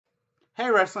Hey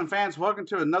wrestling fans, welcome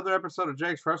to another episode of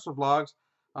Jake's Wrestle Vlogs.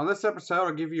 On this episode,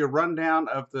 I'll give you a rundown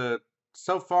of the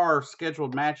so far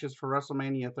scheduled matches for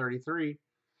WrestleMania 33.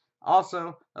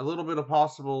 Also, a little bit of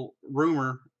possible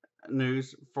rumor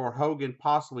news for Hogan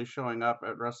possibly showing up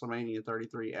at WrestleMania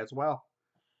 33 as well.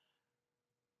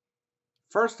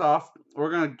 First off,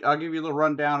 I'll give you a little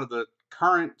rundown of the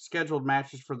current scheduled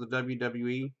matches for the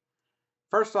WWE.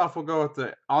 First off, we'll go with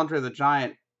the Andre the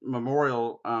Giant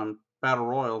Memorial Battle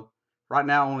Royal. Right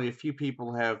now, only a few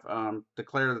people have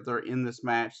declared that they're in this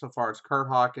match. So far, it's Kurt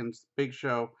Hawkins, Big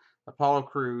Show, Apollo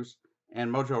Crews,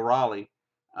 and Mojo Rawley.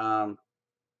 Um,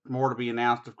 More to be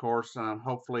announced, of course.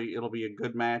 Hopefully, it'll be a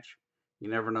good match. You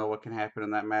never know what can happen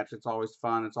in that match. It's always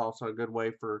fun. It's also a good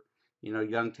way for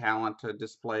young talent to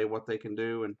display what they can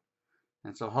do,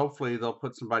 and so hopefully they'll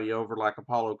put somebody over like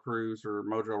Apollo Crews or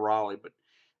Mojo Rawley. But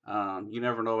you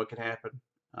never know what could happen.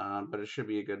 But it should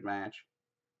be a good match.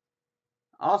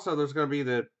 Also, there's going to be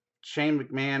the Shane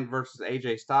McMahon versus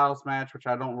AJ Styles match, which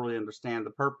I don't really understand the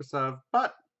purpose of,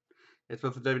 but it's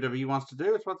what the WWE wants to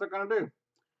do. It's what they're going to do.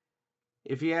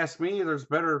 If you ask me, there's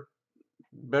better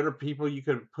people you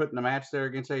could put in a match there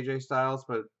against AJ Styles,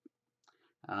 but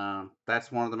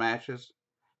that's one of the matches.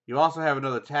 You also have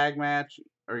another tag match,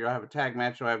 or you'll have a tag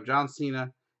match. You'll have John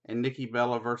Cena and Nikki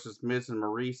Bella versus Miz and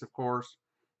Maurice, of course.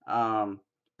 Um,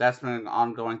 that's been an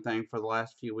ongoing thing for the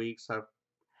last few weeks.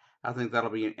 I think that'll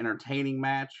be an entertaining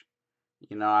match.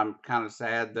 I'm kind of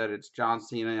sad that it's John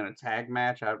Cena in a tag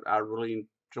match. I really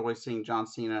enjoy seeing John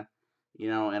Cena, in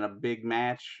a big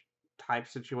match type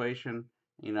situation,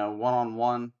 one on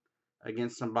one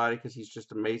against somebody because he's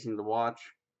just amazing to watch.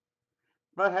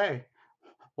 But hey,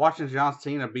 watching John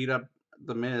Cena beat up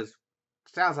The Miz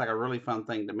sounds like a really fun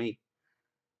thing to me.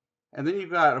 And then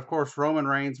you've got, of course, Roman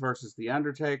Reigns versus The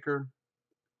Undertaker.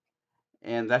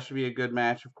 And that should be a good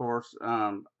match, of course.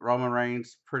 Roman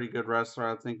Reigns, pretty good wrestler.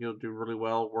 I think he'll do really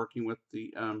well working with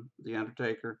the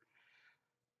Undertaker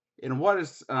in what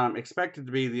is expected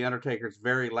to be the Undertaker's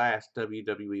very last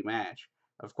WWE match.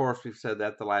 Of course, we've said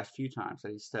that the last few times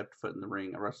that he stepped foot in the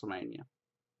ring at WrestleMania.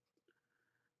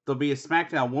 There'll be a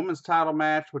SmackDown Women's Title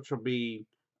match, which will be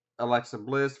Alexa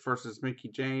Bliss versus Mickie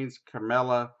James,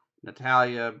 Carmella,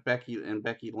 Natalia, Becky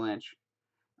Lynch.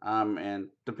 And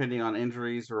depending on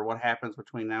injuries or what happens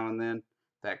between now and then,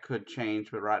 that could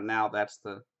change. But right now, that's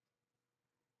the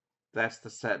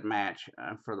set match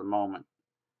for the moment.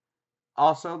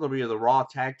 Also, there'll be the Raw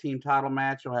Tag Team Title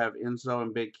match. You'll have Enzo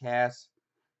and Big Cass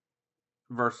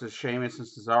versus Sheamus and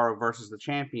Cesaro versus the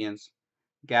champions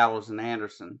Gallows and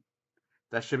Anderson.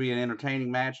 That should be an entertaining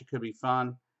match. It could be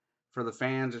fun for the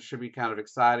fans. It should be kind of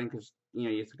exciting because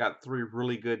you've got three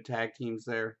really good tag teams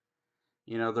there.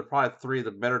 They're probably three of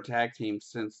the better tag teams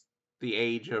since the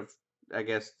age of, I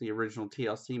guess, the original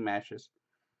TLC matches.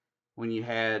 When you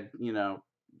had,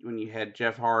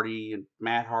 Jeff Hardy and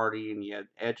Matt Hardy, and you had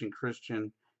Edge and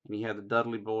Christian, and you had the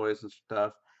Dudley Boys and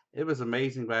stuff. It was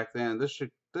amazing back then.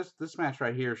 This match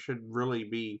right here should really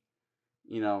be,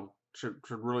 should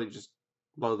really just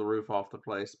blow the roof off the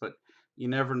place. But you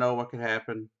never know what could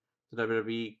happen. The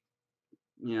WWE,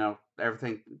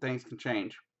 things can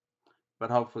change. But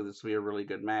hopefully this will be a really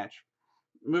good match.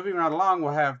 Moving right along,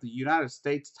 we'll have the United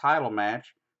States title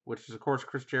match, which is, of course,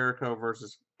 Chris Jericho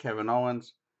versus Kevin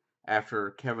Owens.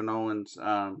 After Kevin Owens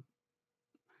kind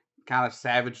of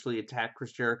savagely attacked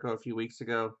Chris Jericho a few weeks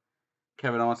ago,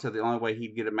 Kevin Owens said the only way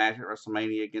he'd get a match at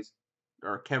WrestleMania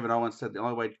Kevin Owens said the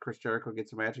only way Chris Jericho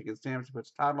gets a match against him is to put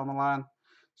his title on the line.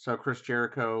 So Chris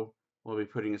Jericho will be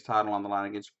putting his title on the line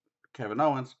against Kevin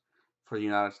Owens for the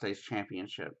United States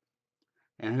Championship.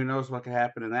 And who knows what could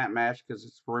happen in that match because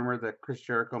it's rumored that Chris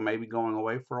Jericho may be going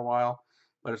away for a while.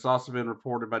 But it's also been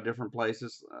reported by different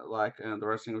places, like the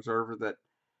Wrestling Observer, that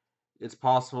it's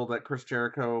possible that Chris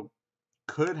Jericho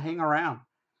could hang around,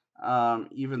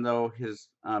 even though his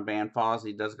band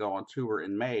Fozzy does go on tour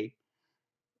in May.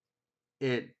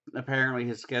 It apparently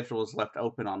his schedule is left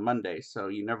open on Monday, so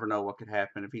you never know what could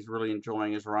happen. If he's really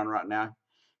enjoying his run right now,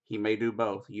 he may do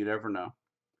both. You never know.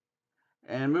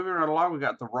 And moving right along, we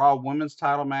got the Raw Women's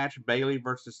Title match: Bayley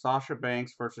versus Sasha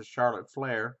Banks versus Charlotte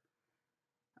Flair.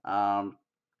 Um,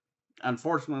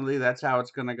 Unfortunately, that's how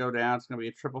it's going to go down. It's going to be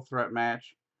a triple threat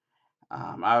match.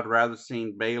 I would rather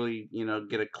seen Bayley,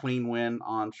 get a clean win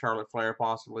on Charlotte Flair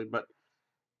possibly, but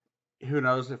who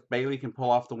knows if Bayley can pull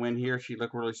off the win here? She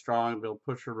looked really strong, be able to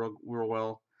push her real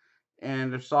well.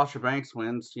 And if Sasha Banks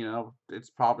wins, it's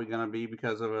probably going to be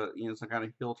because of some kind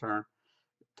of heel turn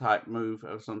type move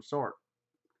of some sort.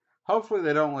 Hopefully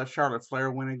they don't let Charlotte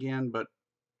Flair win again, but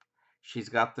she's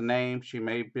got the name. She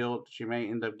may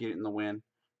end up getting the win.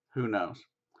 Who knows?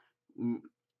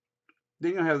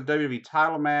 Then you'll have the WWE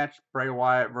title match, Bray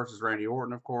Wyatt versus Randy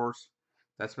Orton, of course.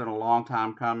 That's been a long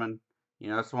time coming. You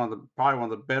know, it's probably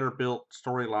one of the better built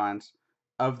storylines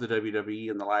of the WWE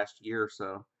in the last year or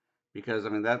so, because I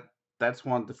mean that's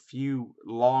one of the few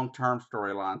long term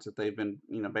storylines that they've been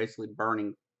basically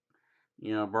burning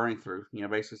through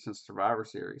basically since Survivor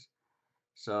Series.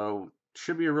 So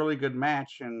should be a really good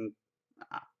match, and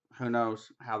uh, who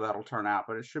knows how that'll turn out,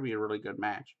 but it should be a really good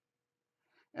match.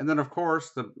 And then, of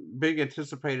course, the big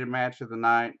anticipated match of the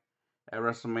night at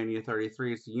WrestleMania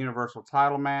 33 is the Universal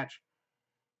title match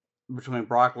between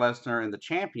Brock Lesnar and the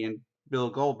champion, Bill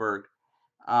Goldberg.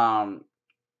 Um,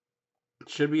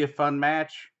 should be a fun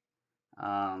match.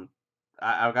 Um,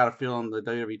 I've got a feeling the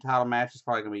WWE title match is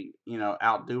probably going to be,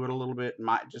 outdo it a little bit,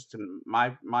 just in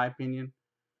my opinion.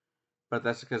 But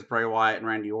that's because Bray Wyatt and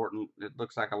Randy Orton, it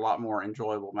looks like a lot more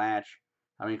enjoyable match.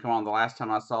 I mean, come on, the last time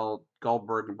I saw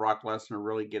Goldberg and Brock Lesnar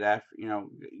really get after,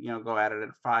 go at it in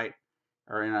a fight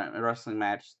or in a wrestling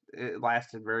match, it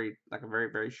lasted a very,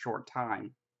 very short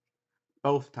time,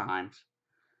 both times.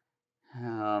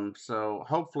 So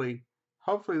hopefully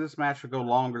this match will go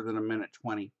longer than a minute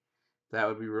 20. That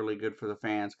would be really good for the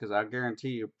fans because I guarantee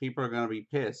you people are going to be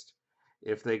pissed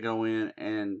if they go in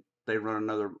and they run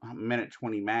another minute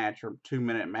 20 match or 2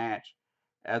 minute match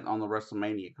on the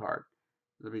WrestleMania card.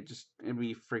 It'd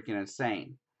be freaking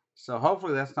insane. So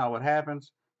hopefully that's not what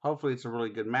happens. Hopefully it's a really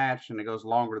good match and it goes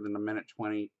longer than a minute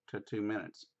 20 to 2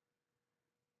 minutes.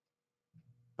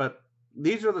 But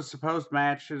these are the supposed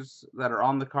matches that are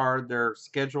on the card. They're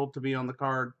scheduled to be on the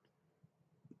card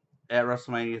at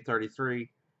WrestleMania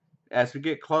 33. As we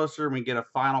get closer and we get a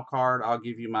final card, I'll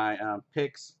give you my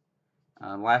picks.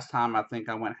 Last time I think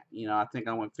I went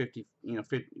 50,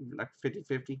 50, like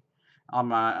 50-50 on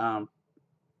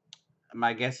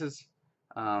my guesses.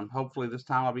 Hopefully this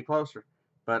time I'll be closer.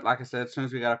 But like I said, as soon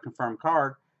as we got a confirmed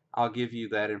card, I'll give you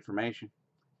that information,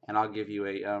 and I'll give you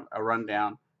a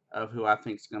rundown of who I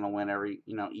think is going to win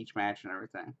each match and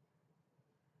everything.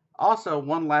 Also,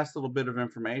 one last little bit of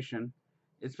information.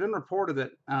 It's been reported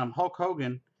that Hulk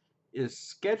Hogan is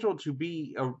scheduled to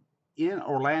be in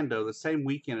Orlando the same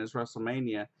weekend as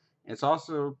WrestleMania. It's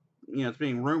also, it's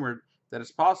being rumored that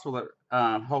it's possible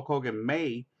that Hulk Hogan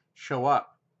may show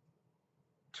up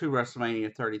to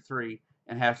WrestleMania 33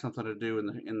 and have something to do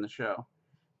in the show.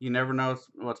 You never know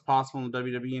what's possible in the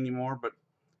WWE anymore, but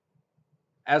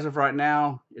as of right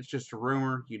now, it's just a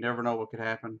rumor. You never know what could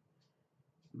happen.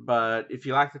 But if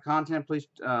you like the content, please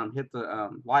hit the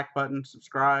like button,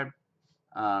 subscribe.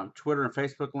 Twitter and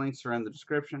Facebook links are in the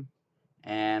description.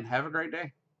 And have a great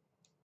day.